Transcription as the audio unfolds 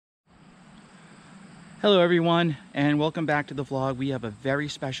Hello everyone, and welcome back to the vlog. We have a very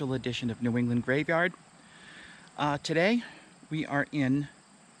special edition of New England Graveyard. Today we are in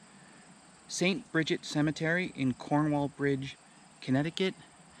Saint Bridget Cemetery in Cornwall Bridge, Connecticut,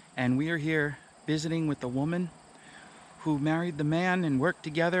 and we are here visiting with the woman who married the man and worked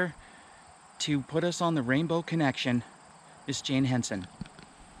together to put us on the Rainbow Connection, Miss Jane Henson.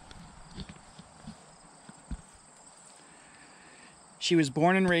 She was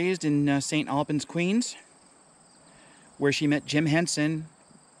born and raised in St. Albans, Queens, where she met Jim Henson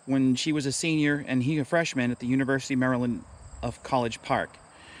when she was a senior and he a freshman at the University of Maryland of College Park.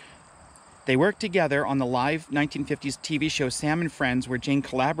 They worked together on the live 1950s TV show Sam and Friends, where Jane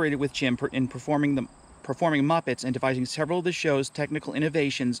collaborated with Jim in performing Muppets and devising several of the show's technical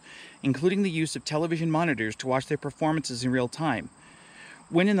innovations, including the use of television monitors to watch their performances in real time.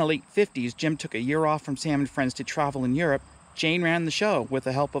 When in the late 50s, Jim took a year off from Sam and Friends to travel in Europe, Jane ran the show with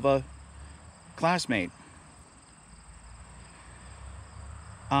the help of a classmate.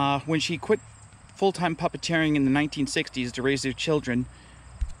 When she quit full-time puppeteering in the 1960s to raise their children,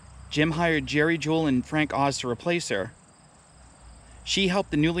 Jim hired Jerry Jewell and Frank Oz to replace her. She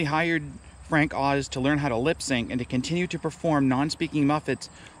helped the newly hired Frank Oz to learn how to lip-sync and to continue to perform non-speaking Muppets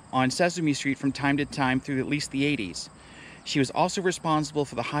on Sesame Street from time to time through at least the 80s. She was also responsible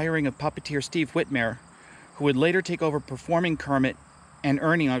for the hiring of puppeteer Steve Whitmire, who would later take over performing Kermit and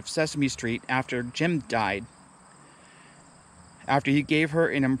Ernie on Sesame Street after Jim died, after he gave her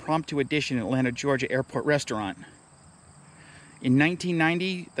an impromptu audition at Atlanta, Georgia Airport Restaurant. In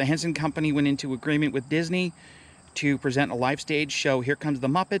 1990, the Henson Company went into agreement with Disney to present a live stage show, Here Comes the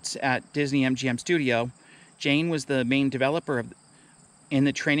Muppets, at Disney MGM Studio. Jane was the main developer in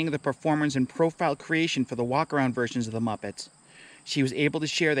the training of the performers and profile creation for the walk-around versions of the Muppets. She was able to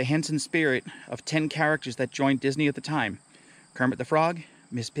share the Henson spirit of 10 characters that joined Disney at the time: Kermit the Frog,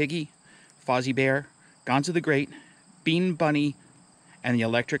 Miss Piggy, Fozzie Bear, Gonzo the Great, Bean Bunny, and the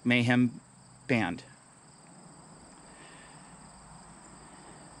Electric Mayhem Band.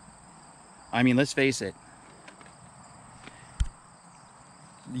 I mean, let's face it,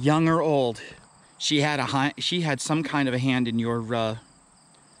 young or old, she had some kind of a hand in your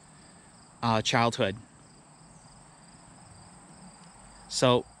childhood.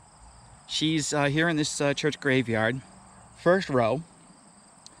 So she's here in this church graveyard, first row.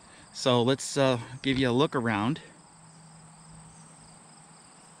 So let's give you a look around.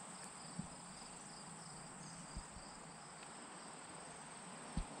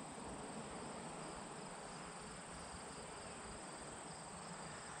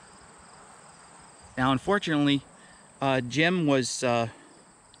 Now, unfortunately, Jim was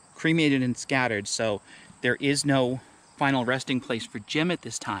cremated and scattered, so there is no final resting place for Jim at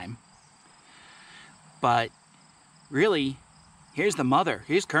this time. But really, here's the mother.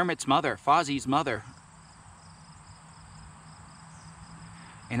 Here's Kermit's mother, Fozzie's mother.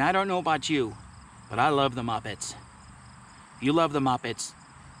 And I don't know about you, but I love the Muppets. If you love the Muppets,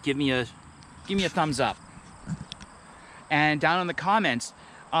 give me a thumbs up. And down in the comments,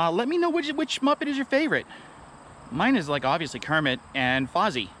 let me know which Muppet is your favorite. Mine is, like, obviously Kermit and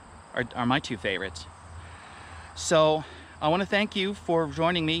Fozzie are my two favorites. So I want to thank you for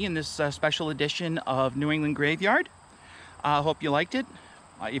joining me in this special edition of New England Graveyard. I hope you liked it.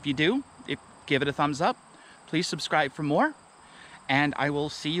 If you do, give it a thumbs up. Please subscribe for more. And I will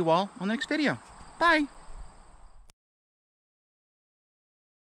see you all on the next video. Bye.